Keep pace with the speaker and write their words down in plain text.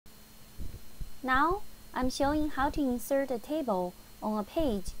Now, I'm showing how to insert a table on a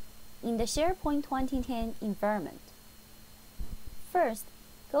page in the SharePoint 2010 environment. First,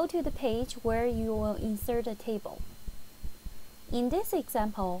 go to the page where you will insert a table. In this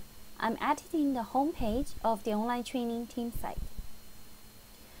example, I'm editing the home page of the online training team site.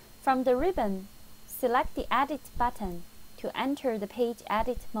 From the ribbon, select the Edit button to enter the page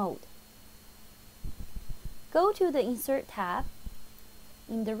edit mode. Go to the Insert tab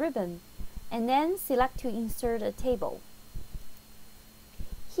in the ribbon and then select to insert a table.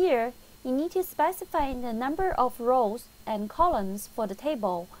 Here, you need to specify the number of rows and columns for the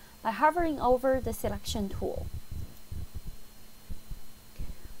table by hovering over the selection tool.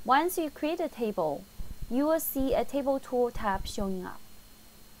 Once you create a table, you will see a Table Tool tab showing up.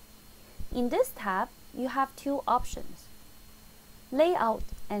 In this tab, you have two options: Layout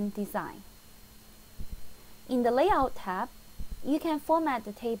and Design. In the Layout tab, you can format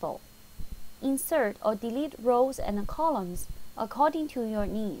the table, insert or delete rows and columns according to your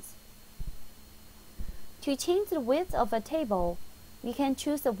needs. To change the width of a table, you can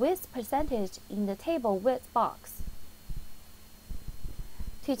choose the width percentage in the Table Width box.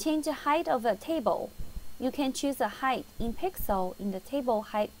 To change the height of a table, you can choose the height in pixel in the Table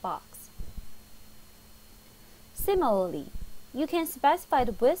Height box. Similarly, you can specify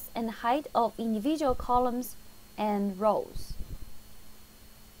the width and height of individual columns and rows.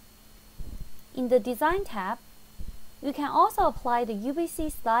 In the Design tab, you can also apply the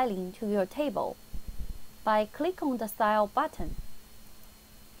UVC styling to your table by clicking on the Style button,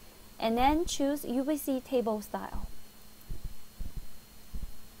 and then choose UVC Table Style.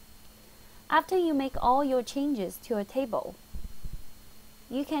 After you make all your changes to a table,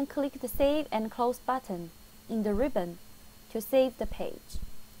 you can click the Save and Close button in the ribbon to save the page.